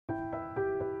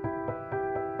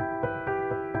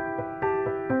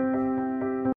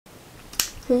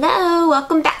Hello,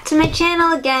 welcome back to my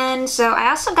channel again. So I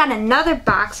also got another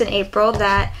box in April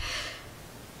that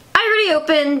I already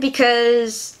opened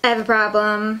because I have a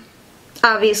problem.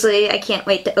 Obviously, I can't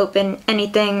wait to open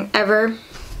anything ever.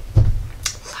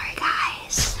 Sorry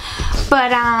guys.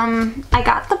 But I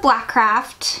got the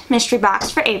Blackcraft mystery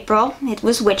box for April. It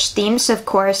was witch themed, so of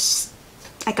course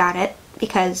I got it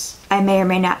because I may or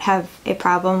may not have a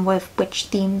problem with witch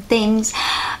themed things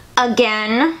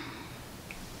again.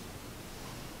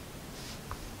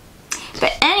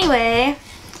 But anyway,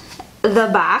 the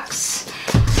box.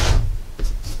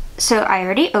 So I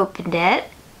already opened it,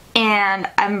 and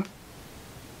I'm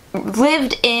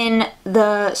lived in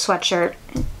the sweatshirt,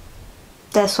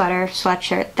 the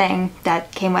sweatshirt thing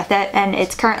that came with it, and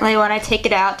it's currently, when I take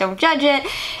it out, don't judge it,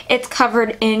 it's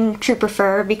covered in trooper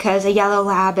fur because a yellow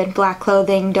lab and black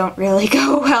clothing don't really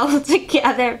go well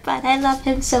together, but I love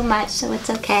him so much, so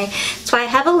it's okay. That's why I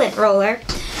have a lint roller.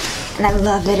 And I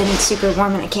love it, and it's super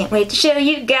warm, and I can't wait to show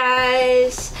you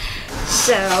guys.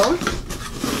 So,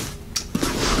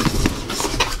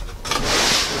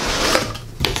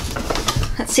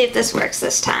 let's see if this works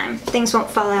this time. Things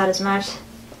won't fall out as much.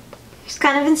 It's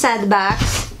kind of inside the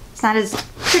box. It's not as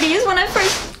pretty as when I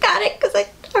first got it because I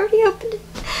already opened it.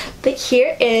 But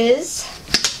here is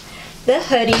the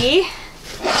hoodie.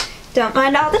 Don't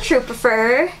mind all the trooper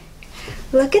fur.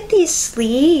 Look at these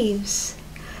sleeves.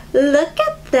 Look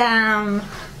at them.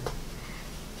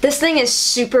 This thing is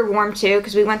super warm too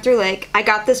because we went through, like, I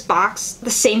got this box the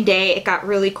same day it got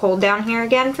really cold down here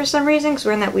again for some reason because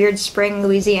we're in that weird spring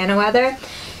Louisiana weather.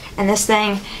 And this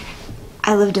thing,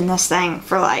 I lived in this thing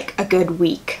for like a good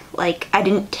week. Like, I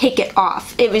didn't take it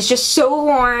off. It was just so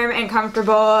warm and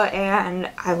comfortable, and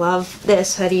I love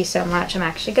this hoodie so much. I'm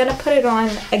actually gonna put it on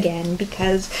again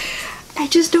because I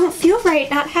just don't feel right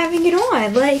not having it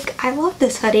on. Like, I love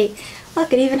this hoodie.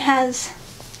 Look, it even has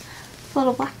a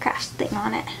little Blackcraft thing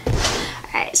on it.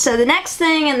 Alright, so the next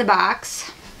thing in the box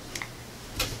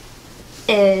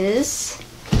is...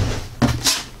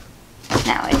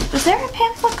 Now, wait, was there a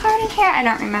pamphlet card in here? I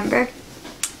don't remember.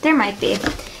 There might be.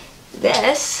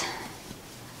 This.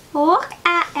 Look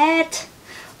at it.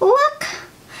 Look.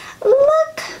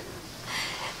 Look.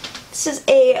 This is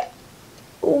a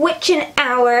Witchin'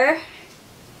 Hour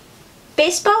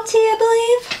baseball tee, I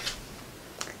believe.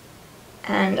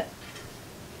 And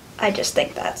I just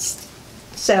think that's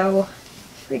so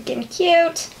freaking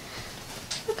cute.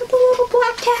 Look at the little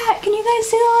black cat. Can you guys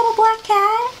see the little black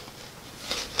cat?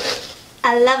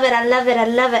 I love it, I love it, I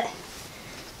love it.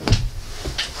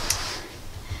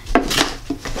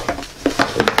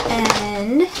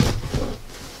 And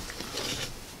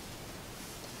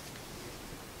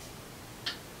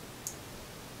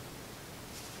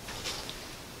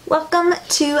welcome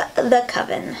to the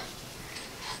coven.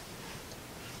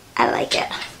 I like it.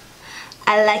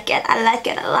 I like it. I like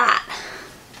it a lot.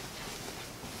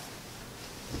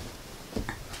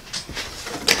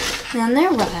 Then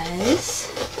there was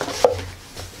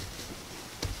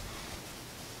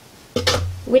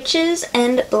Witches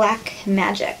and Black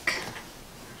Magic.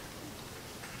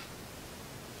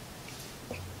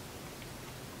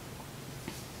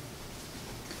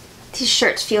 These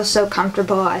shirts feel so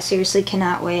comfortable. I seriously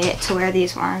cannot wait to wear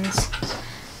these ones.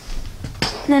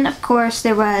 And then, of course,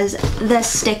 there was the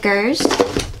stickers.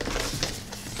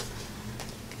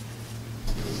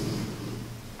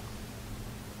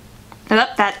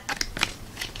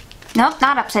 Nope,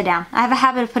 not upside down. I have a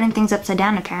habit of putting things upside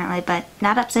down, apparently, but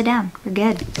not upside down. We're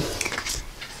good.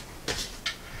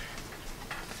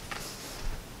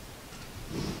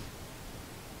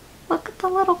 Look at the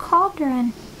little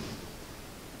cauldron.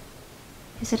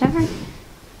 Is it ever? I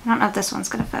don't know if this one's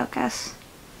gonna focus.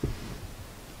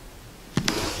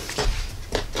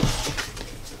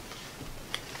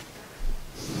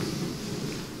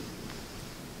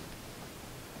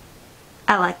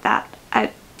 I like that.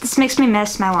 This makes me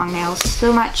miss my long nails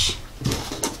so much.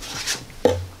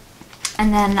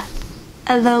 And then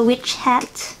the witch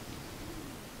hat.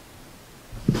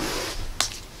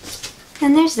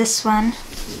 And there's this one.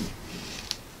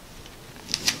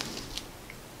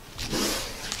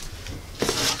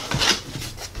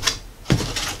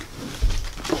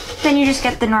 Then you just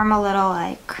get the normal little,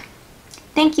 like,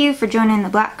 thank you for joining the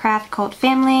Blackcraft cult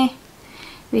family.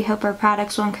 We hope our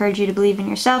products will encourage you to believe in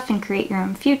yourself and create your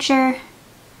own future.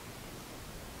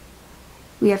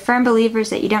 We are firm believers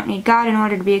that you don't need God in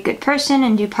order to be a good person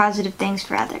and do positive things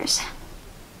for others.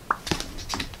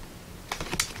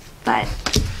 But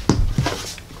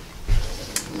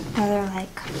they're like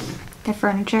their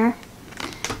furniture.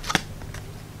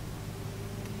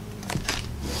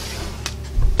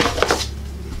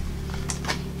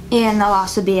 And they'll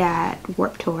also be at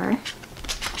Warped Tour.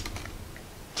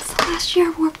 next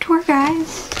year Warped Tour,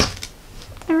 guys.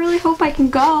 I really hope I can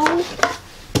go.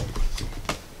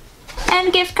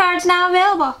 And gift cards now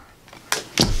available.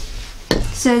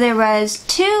 So there was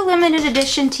 2 limited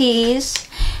edition tees,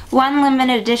 1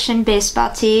 limited edition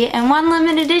baseball tee, and 1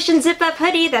 limited edition zip-up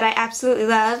hoodie that I absolutely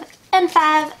love, and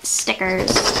 5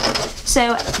 stickers.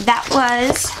 So that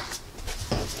was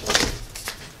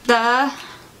the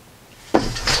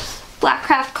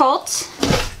Blackcraft Cult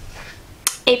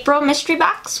April mystery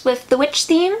box with the witch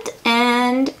themed,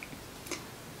 and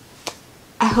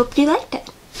I hope you liked it.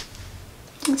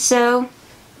 So,